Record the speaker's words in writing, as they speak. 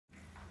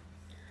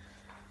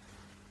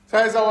So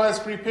as I was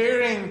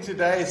preparing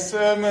today's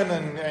sermon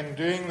and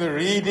doing the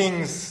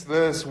readings,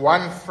 there's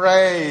one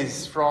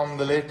phrase from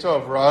the letter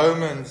of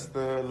Romans,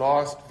 the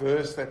last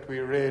verse that we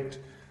read,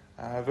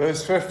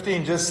 verse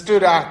 15, just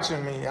stood out to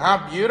me.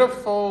 How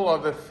beautiful are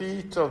the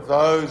feet of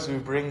those who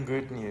bring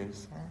good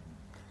news.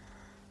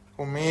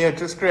 For me, it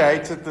just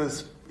created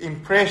this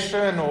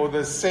impression or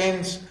this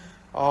sense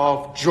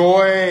of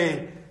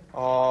joy,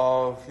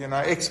 of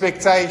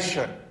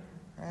expectation.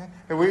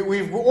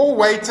 We've all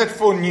waited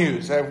for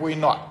news, have we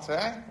not?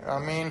 I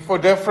mean, for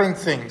different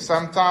things.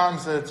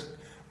 Sometimes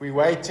we're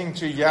waiting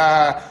to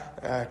hear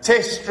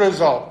test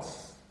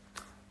results.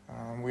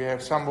 We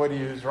have somebody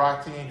who's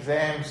writing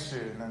exams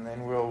soon, and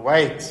then we'll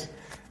wait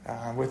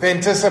with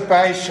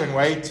anticipation,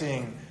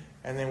 waiting.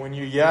 And then when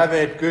you hear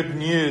that good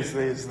news,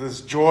 there's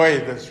this joy,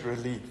 this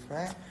relief.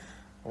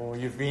 Or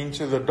you've been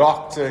to the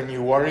doctor and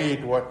you're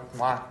worried what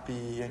might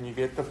be, and you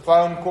get the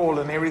phone call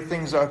and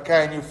everything's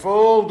okay, and you're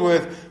filled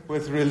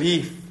with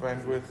relief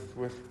and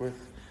with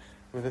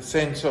a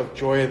sense of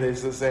joy.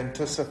 There's this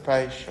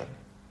anticipation.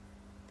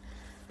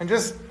 And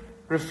just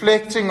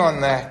reflecting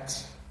on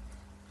that,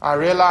 I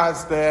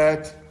realized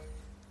that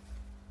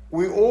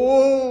we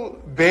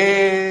all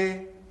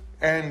bear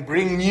and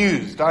bring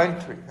news,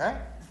 don't we?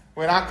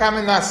 When I come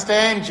and I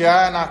stand here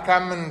and I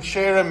come and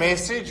share a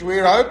message,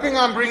 we're hoping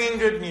I'm bringing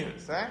good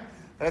news.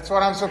 That's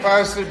what I'm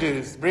supposed to do,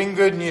 is bring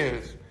good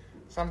news.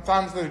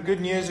 Sometimes the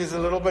good news is a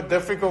little bit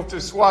difficult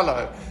to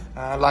swallow,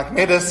 like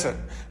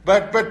medicine.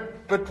 But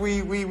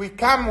we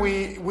come,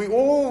 we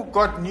all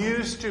got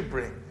news to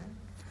bring.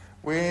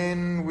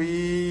 When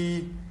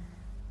we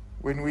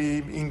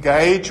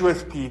engage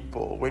with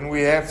people, when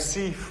we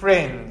see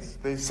friends,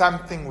 there's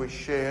something we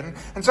share.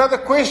 And so the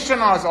question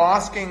I was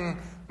asking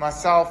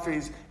myself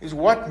is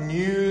what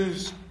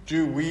news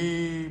do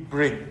we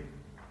bring?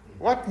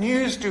 What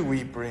news do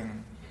we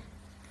bring?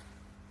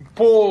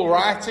 Paul,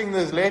 writing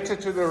this letter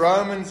to the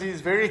Romans,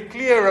 is very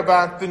clear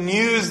about the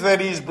news that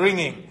he's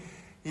bringing.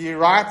 He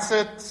writes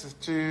it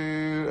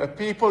to a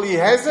people he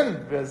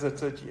hasn't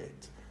visited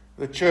yet,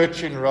 the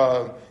church in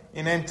Rome,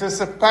 in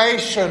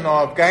anticipation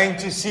of going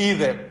to see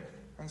them.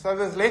 And so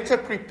this letter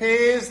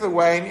prepares the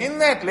way, and in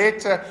that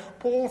letter,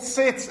 Paul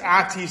sets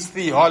out his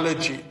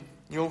theology.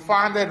 You'll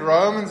find that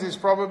Romans is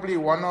probably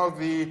one of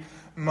the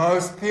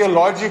most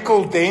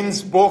theological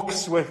dense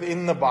books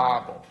within the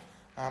Bible.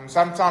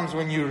 Sometimes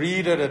when you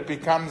read it, it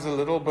becomes a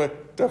little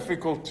bit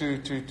difficult to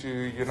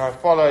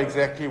follow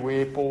exactly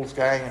where Paul's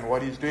going and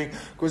what he's doing,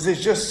 because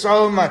there's just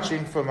so much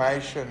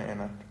information in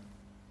it.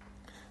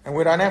 And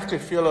we don't have to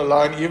feel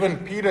alone. Even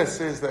Peter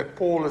says that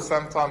Paul is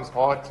sometimes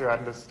hard to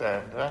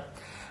understand.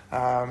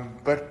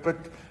 But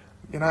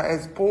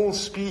as Paul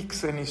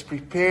speaks and he's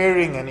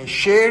preparing and he's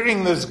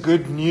sharing this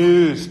good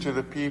news to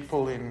the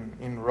people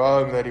in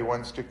Rome that he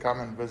wants to come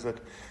and visit,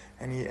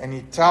 and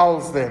he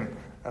tells them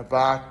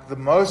about the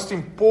most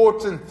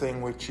important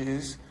thing, which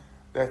is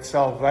that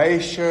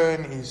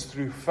salvation is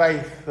through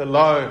faith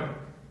alone,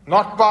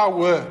 not by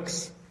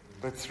works,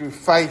 but through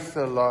faith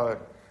alone.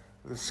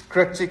 This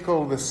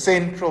critical, the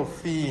central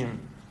theme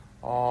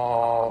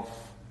of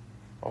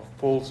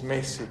Paul's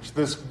message,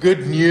 this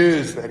good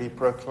news that he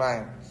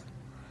proclaims.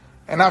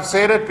 And I've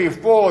said it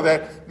before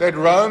that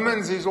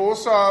Romans is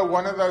also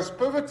one of those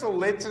pivotal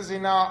letters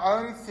in our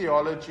own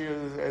theology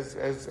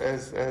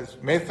as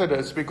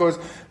Methodists, because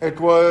it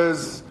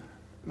was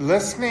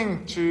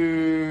listening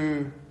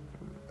to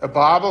a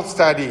Bible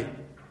study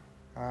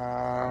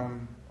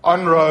on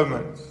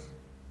Romans.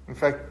 In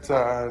fact,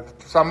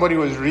 somebody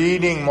was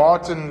reading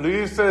Martin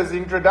Luther's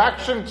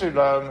introduction to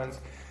Romans,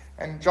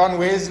 and John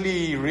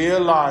Wesley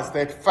realized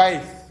that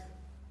faith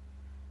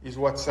is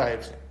what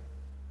saves him.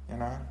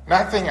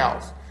 Nothing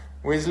else.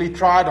 Wesley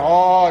tried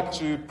hard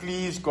to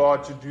please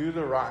God, to do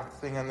the right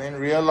thing, and then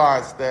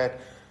realized that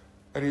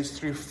it is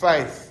through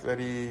faith that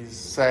he's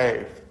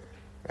saved.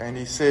 And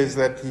he says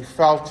that he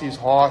felt his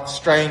heart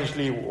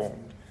strangely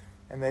warmed,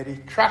 and that he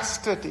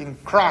trusted in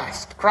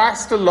Christ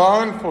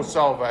alone for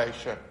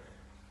salvation.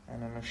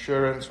 And an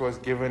assurance was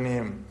given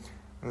him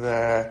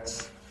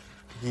that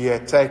he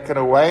had taken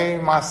away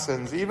my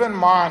sins, even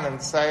mine,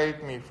 and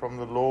saved me from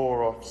the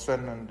law of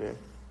sin and death.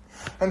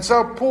 And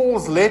so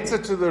Paul's letter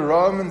to the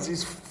Romans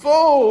is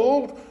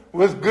filled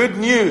with good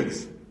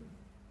news.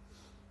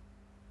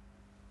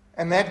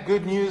 And that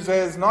good news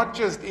has not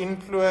just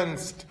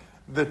influenced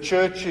the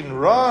church in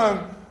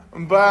Rome,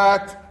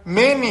 but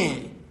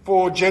many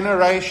for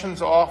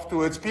generations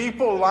afterwards.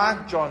 People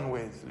like John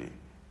Wesley.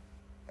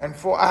 And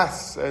for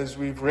us, as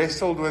we've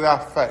wrestled with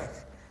our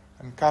faith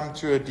and come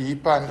to a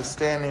deeper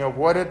understanding of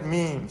what it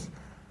means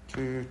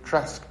to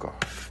trust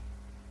God.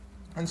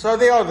 And so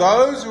there are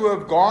those who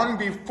have gone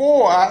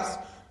before us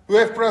who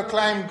have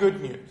proclaimed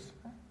good news,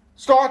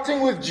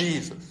 starting with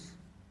Jesus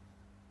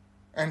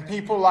and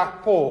people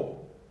like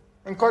Paul,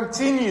 and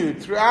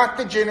continued throughout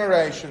the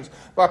generations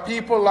by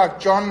people like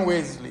John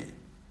Wesley,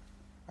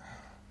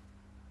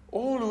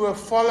 all who have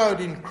followed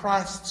in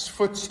Christ's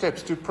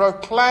footsteps to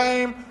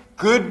proclaim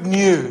good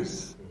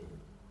news.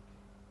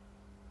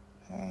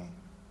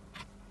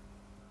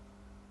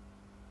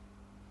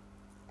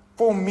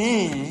 for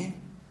me,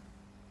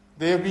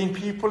 there have been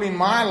people in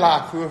my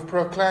life who have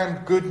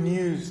proclaimed good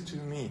news to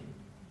me.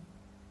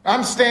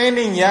 I'm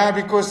standing here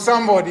because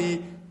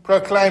somebody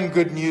proclaimed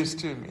good news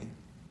to me.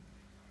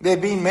 There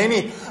have been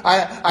many.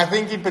 I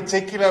think in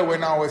particular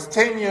when I was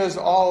 10 years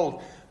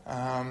old,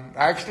 I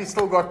actually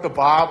still got the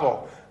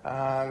Bible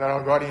that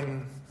I got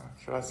in,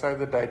 should I say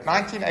the date,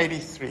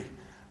 1983.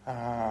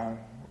 I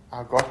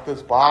got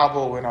this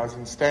Bible when I was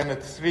in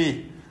Standard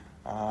 3.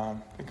 I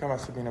think I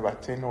must have been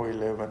about 10 or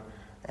 11.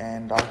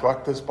 And I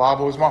got this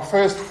Bible. It was my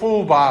first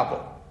full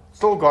Bible.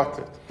 Still got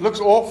it.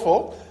 Looks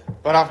awful,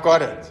 but I've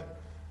got it.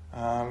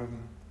 I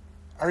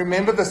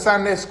remember the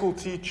Sunday school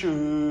teacher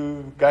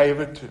who gave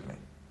it to me.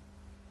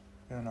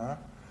 You know,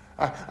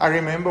 I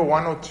remember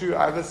one or two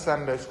other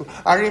Sunday school.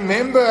 I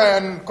remember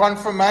in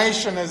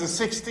confirmation as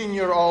a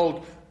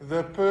 16-year-old,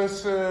 the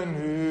person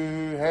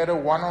who had a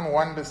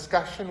one-on-one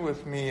discussion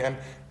with me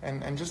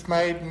and just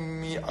made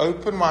me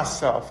open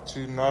myself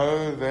to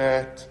know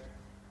that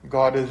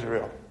God is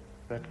real,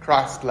 that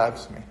Christ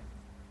loves me.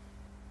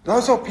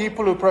 Those are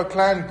people who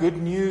proclaim good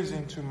news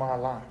into my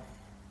life.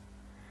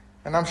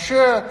 And I'm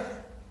sure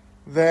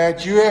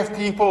that you have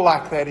people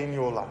like that in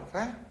your life.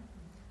 Eh?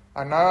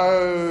 I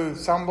know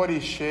somebody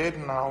shared,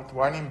 and I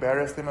won't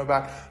embarrass them,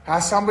 about how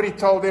somebody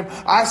told them,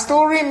 I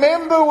still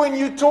remember when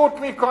you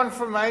taught me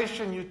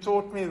confirmation, you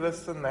taught me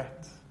this and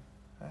that.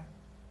 Eh?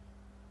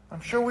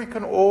 I'm sure we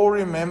can all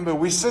remember.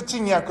 We're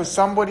sitting here because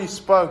somebody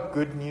spoke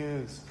good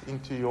news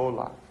into your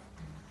life.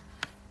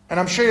 And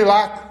I'm sure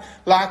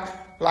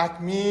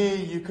like me,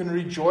 you can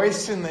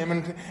rejoice in them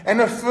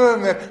and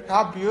affirm that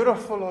how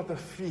beautiful are the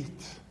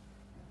feet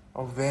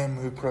of them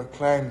who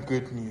proclaim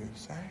good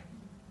news.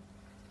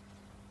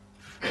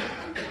 Eh?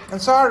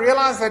 And so I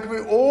realize that we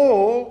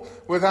all,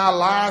 with our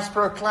lives,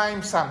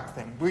 proclaim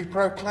something. We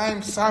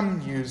proclaim some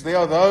news. There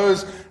are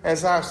those,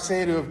 as I've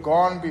said, who have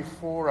gone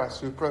before us,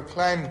 who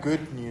proclaim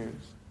good news.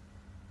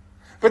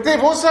 But there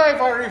have also,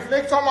 if I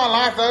reflect on my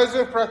life, those who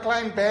have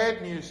proclaimed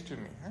bad news to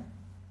me.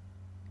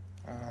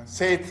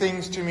 Said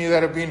things to me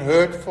that have been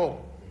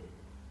hurtful.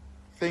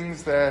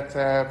 Things that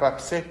have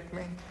upset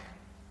me.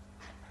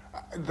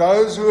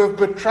 Those who have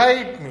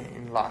betrayed me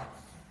in life.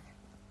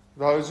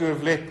 Those who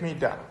have let me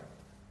down.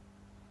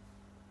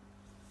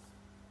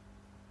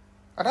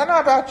 I don't know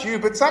about you,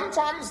 but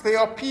sometimes there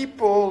are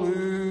people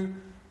who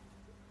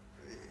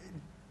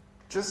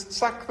just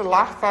suck the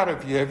life out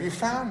of you. Have you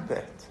found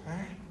that?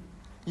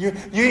 You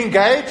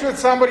engage with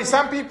somebody.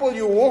 Some people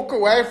you walk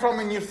away from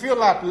and you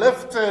feel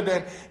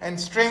uplifted and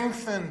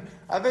strengthened.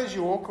 Others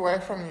you walk away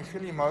from and you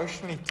feel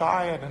emotionally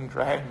tired and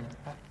drained.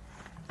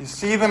 You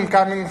see them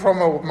coming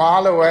from a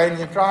mile away and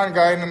you try and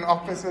go in an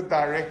opposite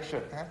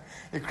direction.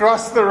 You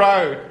cross the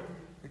road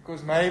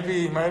because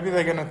maybe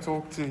they're going to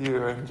talk to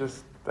you and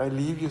just they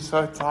leave you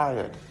so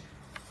tired.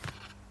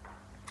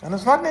 And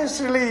it's not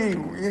necessarily,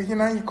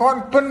 you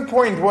can't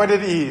pinpoint what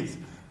it is.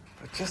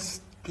 But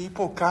just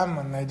people come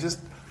and they just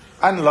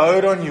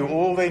unload on you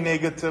all their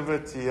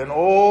negativity and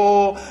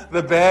all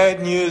the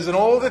bad news and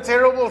all the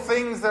terrible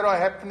things that are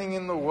happening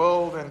in the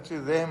world and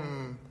to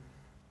them.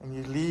 And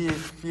you leave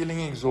feeling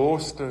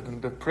exhausted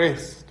and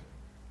depressed.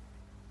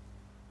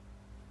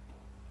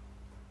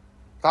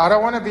 So I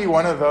don't want to be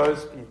one of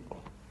those people.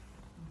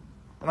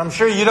 And I'm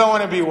sure you don't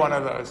want to be one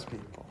of those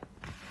people.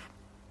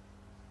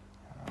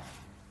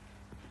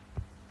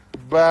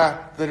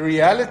 But the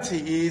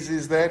reality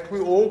is that we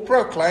all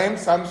proclaim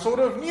some sort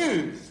of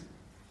news.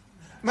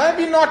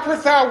 Maybe not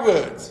with our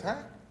words,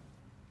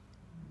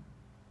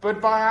 but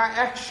by our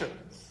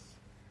actions,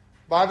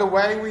 by the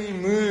way we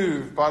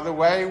move, by the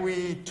way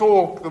we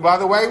talk, by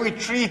the way we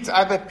treat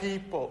other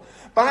people,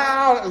 by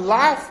our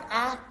life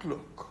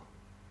outlook.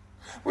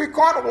 We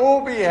can't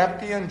all be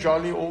happy and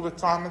jolly all the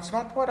time. It's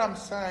not what I'm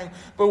saying.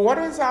 But what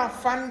is our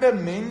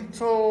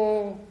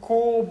fundamental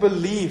core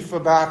belief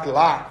about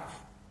life?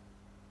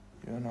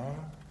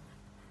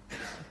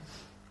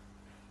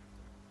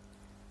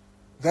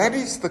 That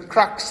is the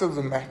crux of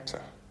the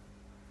matter.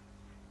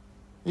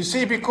 You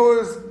see,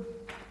 because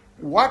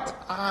what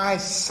I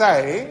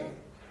say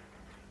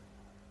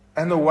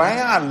and the way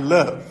I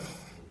live,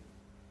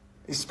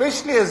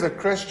 especially as a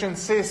Christian,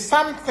 says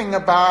something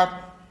about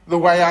the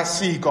way I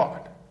see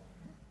God.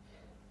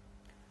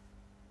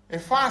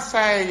 If I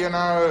say,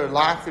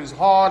 life is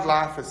hard,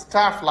 life is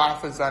tough,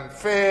 life is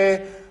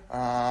unfair,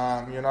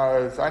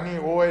 it's only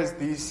always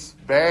these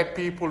bad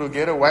people who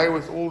get away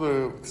with all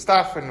the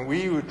stuff, and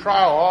we who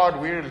try hard,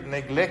 we're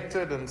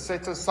neglected and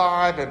set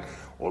aside and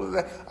all of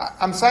that.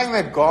 I'm saying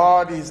that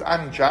God is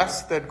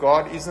unjust, that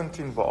God isn't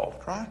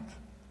involved, right?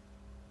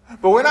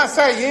 But when I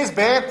say, yes,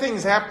 bad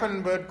things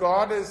happen, but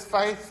God is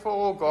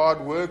faithful,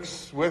 God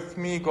works with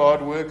me,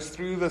 God works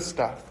through the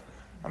stuff,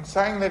 I'm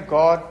saying that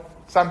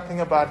something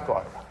about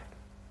God, right?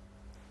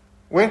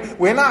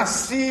 When I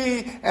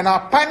see and I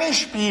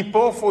punish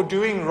people for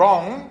doing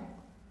wrong,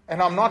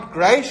 and I'm not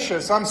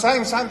gracious, I'm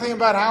saying something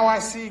about how I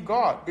see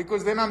God.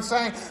 Because then I'm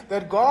saying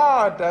that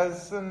God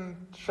doesn't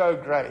show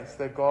grace,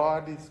 that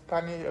God is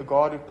a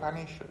God who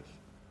punishes.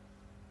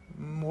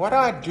 What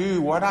I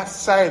do, what I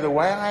say, the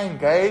way I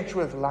engage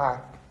with life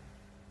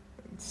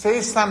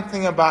says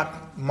something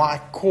about my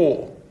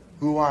core,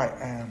 who I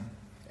am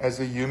as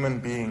a human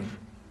being.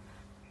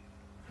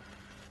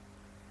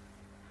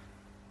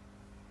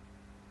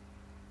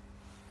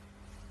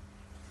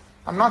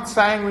 I'm not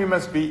saying we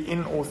must be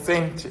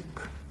inauthentic.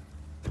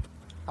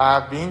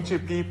 I've been to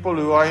people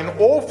who are in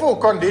awful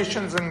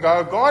conditions and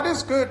go, God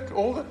is good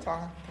all the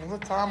time. All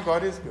the time,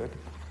 God is good.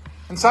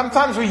 And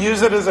sometimes we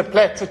use it as a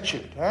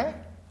platitude.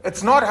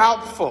 It's not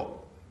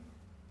helpful.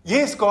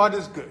 Yes, God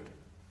is good.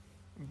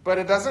 But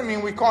it doesn't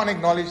mean we can't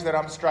acknowledge that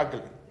I'm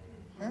struggling.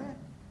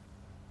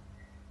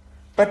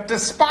 But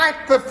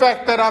despite the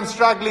fact that I'm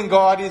struggling,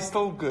 God is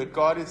still good.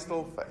 God is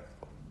still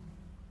faithful.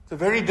 It's a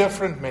very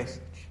different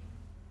message.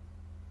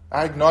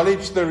 I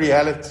acknowledge the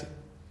reality.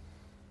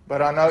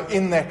 But I know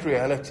in that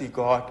reality,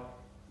 God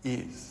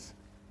is.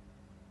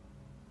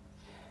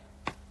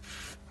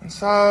 And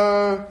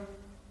so,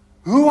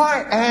 who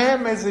I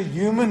am as a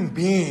human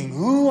being,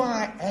 who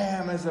I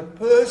am as a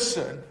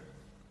person,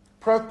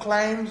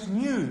 proclaims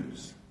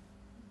news.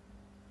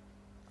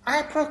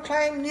 I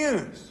proclaim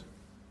news.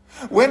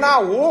 When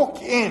I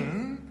walk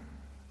in,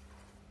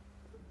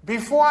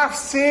 before I've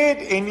said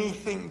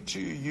anything to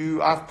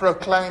you, I've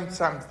proclaimed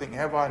something,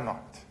 have I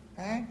not?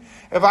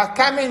 If I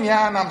come in here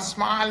and I'm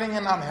smiling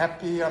and I'm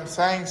happy, I'm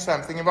saying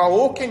something. If I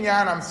walk in here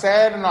and I'm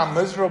sad and I'm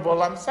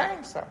miserable, I'm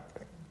saying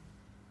something.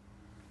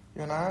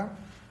 You know?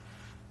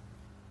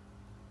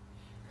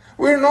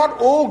 We're not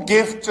all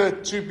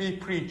gifted to be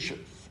preachers.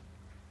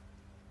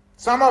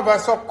 Some of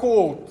us are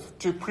called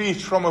to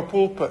preach from a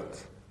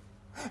pulpit.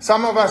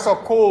 Some of us are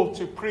called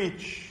to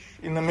preach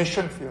in the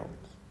mission field.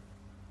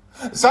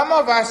 Some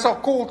of us are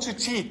called to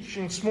teach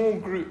in small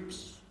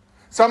groups.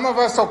 Some of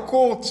us are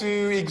called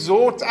to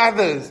exhort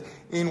others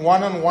in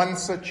one-on-one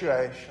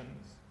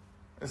situations.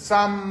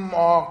 Some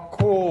are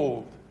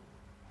called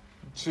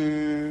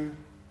to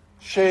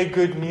share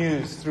good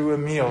news through a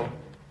meal,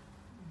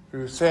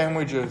 through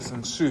sandwiches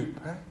and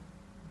soup.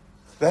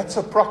 That's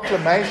a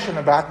proclamation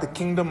about the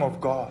kingdom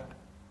of God.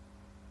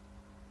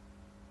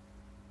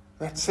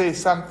 That says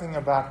something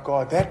about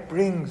God. That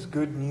brings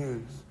good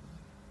news.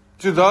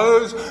 To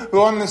those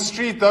who are on the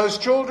street, those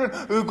children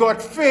who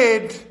got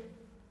fed,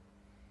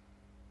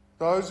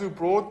 those who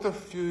brought the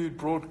food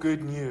brought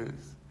good news.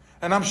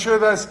 And I'm sure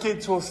those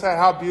kids will say,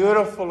 how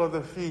beautiful are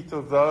the feet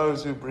of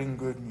those who bring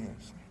good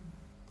news.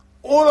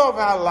 All of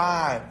our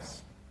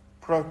lives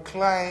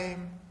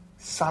proclaim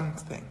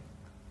something.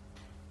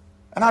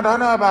 And I don't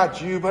know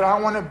about you, but I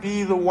want to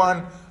be the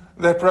one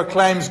that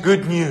proclaims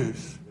good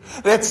news,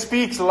 that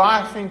speaks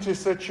life into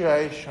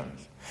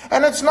situations.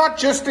 And it's not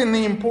just in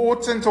the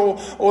important or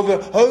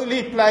the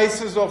holy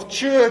places of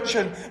church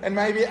and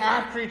maybe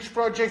outreach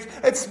projects.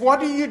 It's what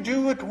do you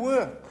do at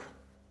work?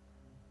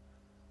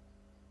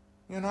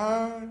 You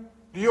know,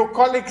 do your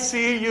colleagues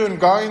see you and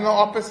go in the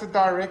opposite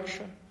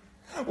direction?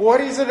 What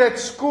is it at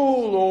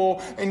school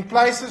or in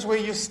places where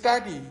you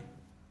study?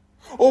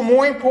 Or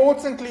more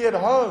importantly, at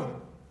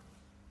home?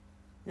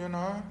 You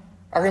know,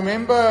 I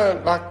remember,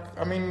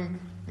 I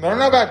don't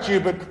know about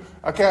you, but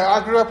okay,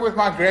 I grew up with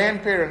my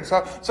grandparents.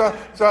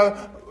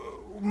 So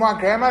my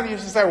grandmother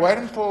used to say, wait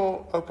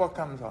until Opa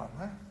comes home.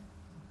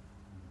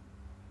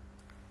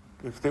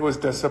 If there was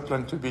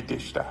discipline to be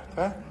dished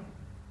out.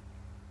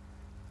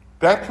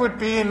 That would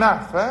be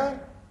enough.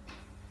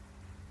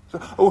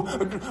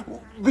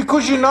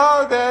 Because you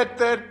know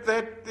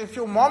that if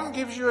your mom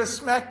gives you a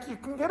smack, you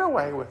can get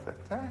away with it.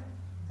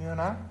 You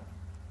know?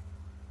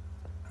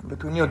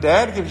 But when your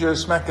dad gives you a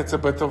smack, it's a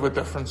bit of a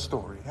different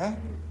story.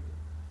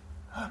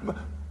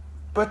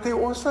 But they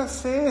also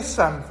say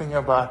something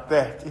about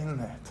that in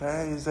that.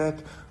 Is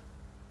that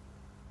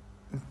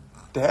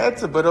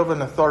dad's a bit of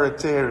an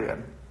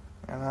authoritarian.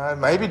 You know?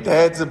 Maybe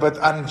dad's a bit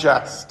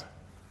unjust.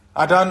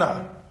 I don't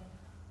know.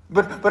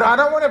 But I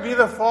don't want to be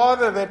the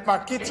father that my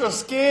kids are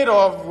scared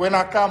of when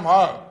I come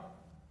home.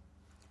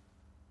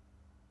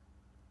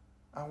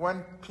 I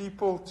want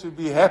people to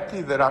be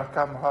happy that I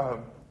come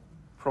home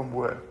from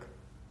work.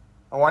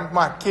 I want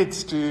my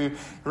kids to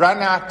run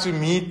out to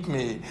meet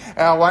me. And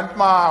I want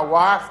my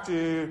wife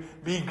to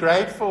be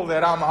grateful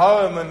that I'm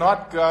home and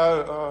not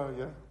go, oh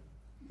yeah,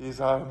 he's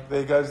home.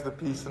 There goes the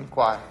peace and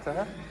quiet.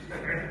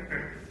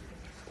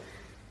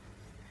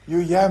 You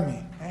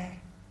yummy.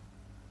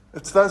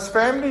 It's those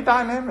family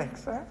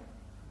dynamics.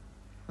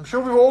 I'm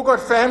sure we've all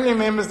got family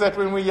members that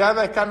when we hear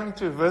they're coming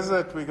to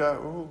visit, we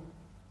go,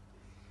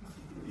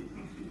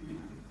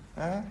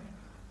 ooh.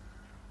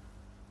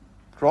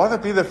 Rather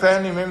be the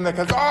family member that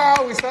goes,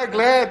 oh, we're so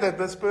glad that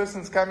this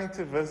person's coming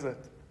to visit.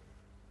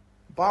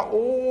 By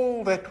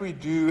all that we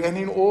do, and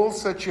in all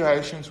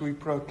situations, we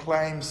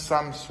proclaim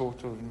some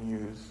sort of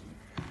news.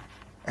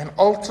 And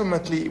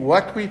ultimately,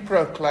 what we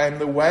proclaim,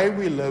 the way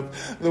we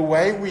live, the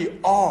way we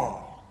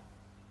are,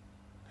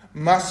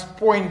 must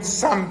point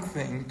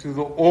something to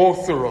the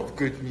author of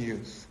good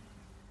news.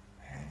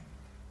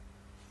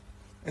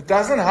 It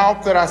doesn't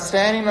help that I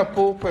stand in a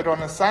pulpit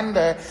on a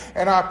Sunday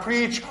and I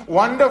preach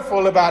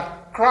wonderful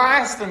about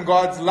Christ and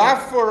God's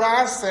love for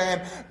us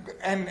and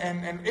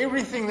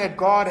everything that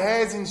God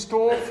has in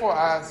store for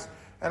us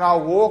and I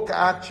walk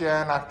out here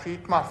and I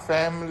treat my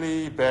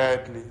family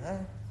badly,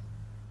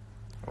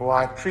 or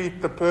I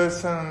treat the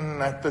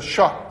person at the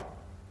shop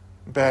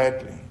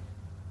badly,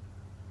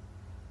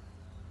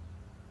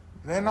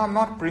 then I'm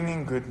not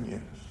bringing good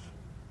news.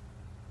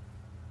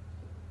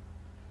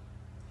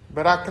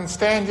 But I can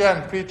stand here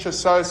and preach a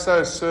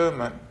so-so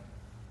sermon,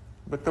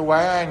 but the way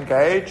I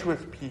engage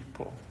with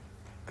people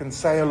can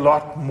say a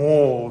lot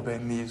more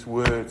than these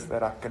words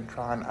that I can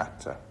try and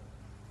utter.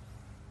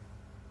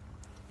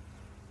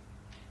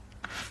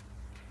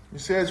 You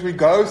see, as we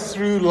go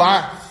through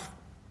life,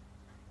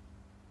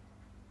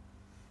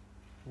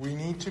 we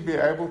need to be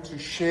able to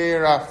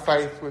share our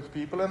faith with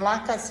people. And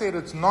like I said,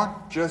 it's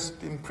not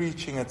just in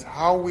preaching, it's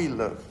how we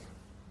live.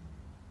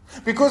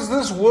 Because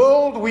this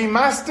world, we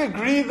must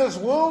agree, this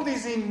world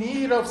is in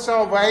need of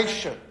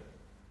salvation.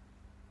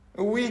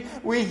 We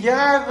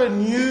hear the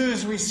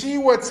news, we see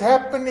what's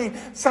happening.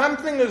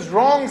 Something is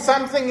wrong,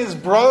 something is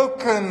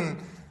broken.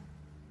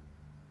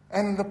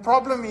 And the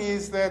problem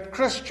is that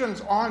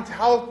Christians aren't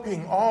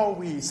helping, are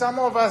we? Some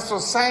of us are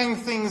saying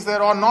things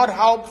that are not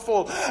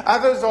helpful.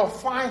 Others are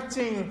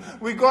fighting.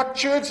 We got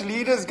church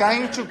leaders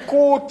going to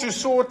court to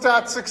sort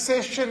out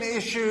succession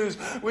issues.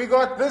 We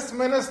got this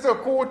minister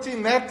caught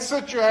in that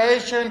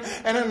situation,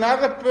 and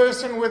another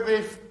person with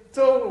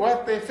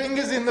their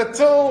fingers in the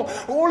till.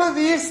 All of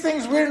these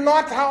things, we're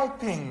not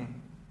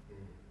helping.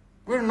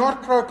 We're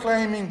not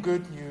proclaiming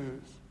good news.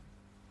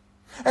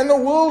 And the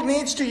world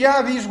needs to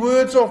hear these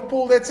words of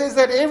Paul that says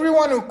that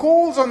everyone who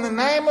calls on the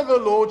name of the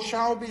Lord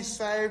shall be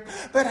saved.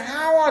 But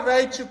how are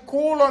they to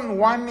call on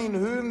one in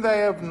whom they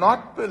have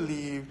not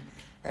believed?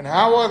 And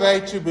how are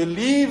they to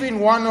believe in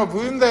one of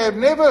whom they have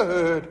never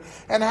heard?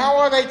 And how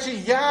are they to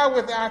hear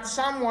without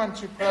someone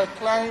to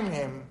proclaim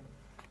him?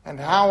 And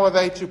how are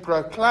they to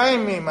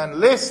proclaim him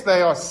unless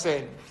they are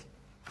sent?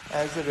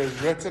 As it is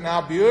written,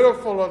 how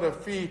beautiful are the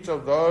feet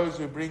of those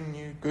who bring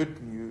you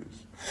good news.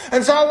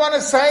 And so I want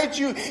to say to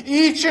you,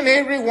 each and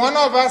every one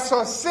of us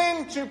are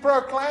sent to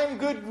proclaim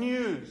good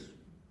news.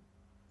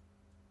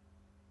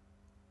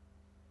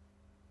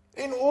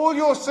 In all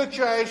your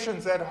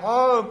situations, at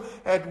home,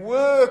 at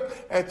work,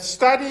 at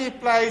study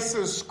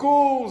places,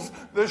 schools,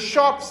 the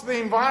shops,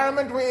 the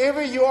environment,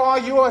 wherever you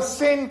are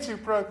sent to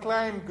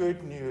proclaim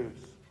good news.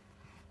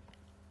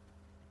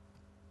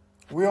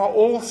 We are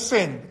all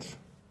sent.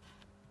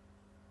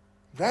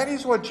 That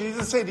is what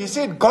Jesus said. He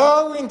said,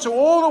 go into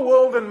all the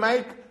world and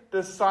make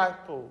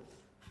disciples.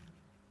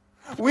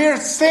 We are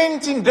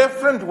sent in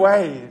different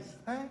ways.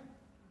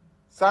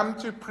 Some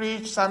to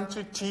preach, some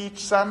to teach,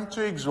 some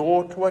to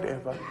exhort,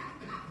 whatever.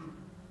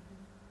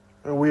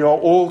 But we are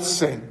all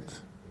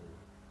sent.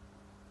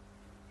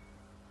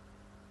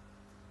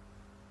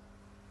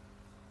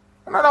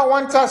 And I don't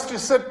want us to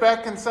sit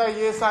back and say,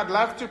 yes, I'd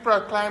love to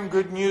proclaim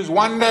good news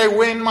one day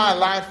when my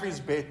life is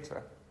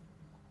better.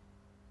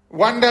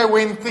 One day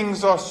when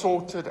things are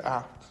sorted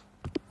out.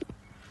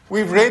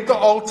 We've read the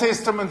Old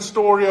Testament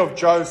story of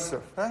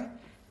Joseph.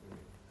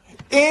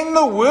 In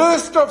the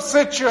worst of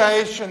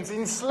situations,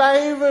 in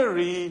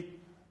slavery,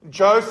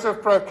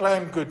 Joseph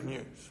proclaimed good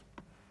news.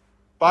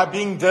 By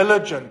being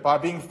diligent, by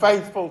being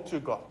faithful to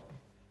God.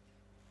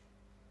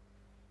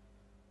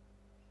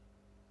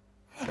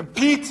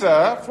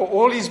 Peter, for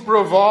all his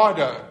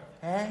bravado,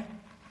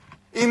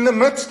 in the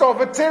midst of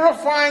a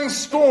terrifying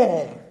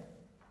storm,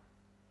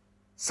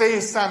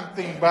 says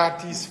something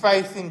about his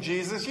faith in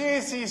Jesus.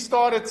 Yes, he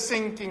started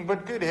sinking,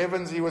 but good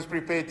heavens, he was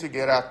prepared to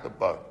get out the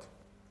boat.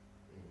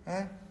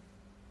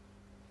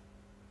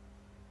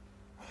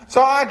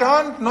 So I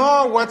don't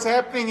know what's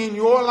happening in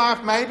your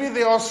life. Maybe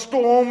there are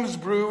storms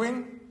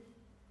brewing.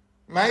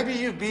 Maybe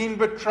you've been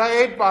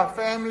betrayed by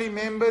family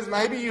members.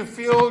 Maybe you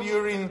feel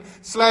you're in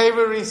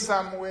slavery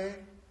somewhere.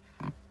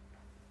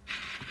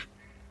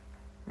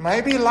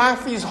 Maybe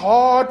life is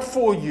hard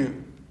for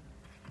you.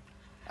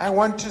 I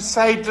want to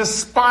say,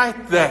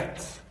 despite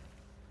that,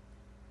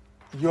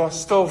 you're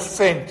still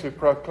sent to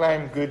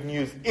proclaim good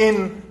news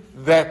in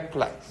that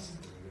place.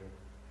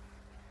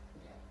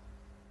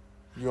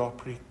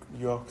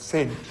 You're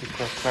sent to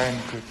proclaim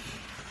good news.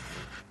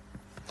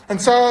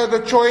 And so the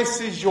choice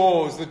is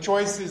yours, the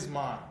choice is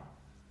mine.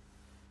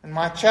 And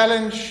my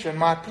challenge and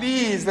my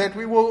plea is that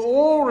we will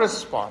all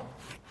respond,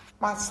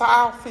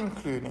 myself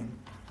including,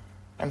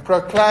 and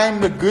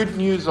proclaim the good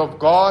news of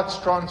God's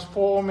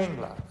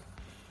transforming love.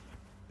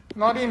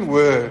 Not in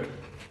word,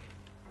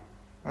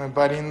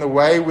 but in the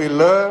way we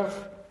live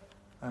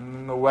and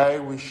in the way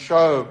we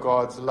show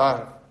God's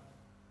love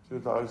to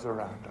those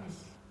around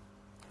us.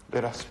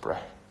 Let us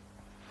pray.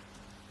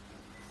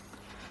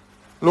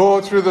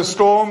 Lord, through the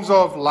storms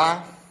of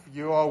life,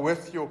 you are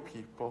with your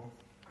people.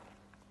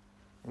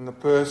 In the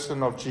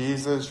person of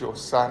Jesus, your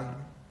Son.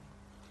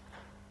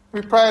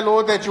 We pray,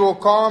 Lord, that you will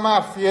calm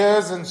our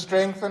fears and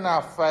strengthen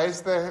our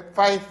faith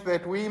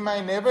that we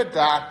may never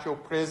doubt your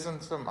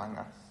presence among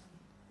us,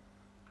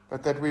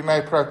 but that we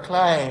may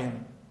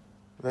proclaim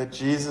that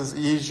Jesus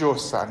is your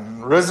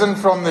Son, risen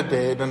from the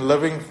dead and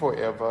living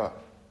forever.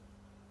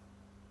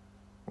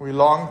 We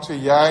long to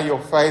hear your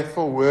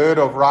faithful word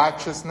of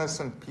righteousness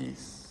and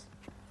peace.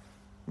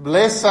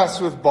 Bless us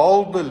with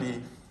bold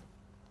belief,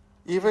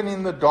 even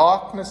in the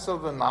darkness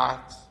of the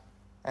night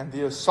and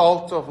the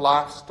assault of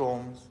life's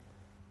storms,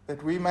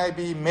 that we may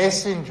be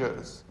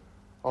messengers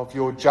of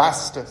your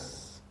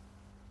justice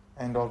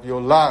and of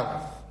your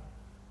love.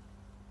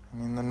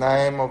 And in the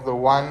name of the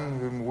one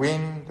whom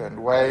wind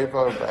and wave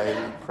obey,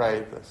 we pray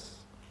this.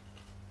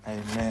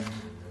 Amen.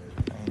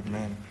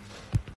 Amen.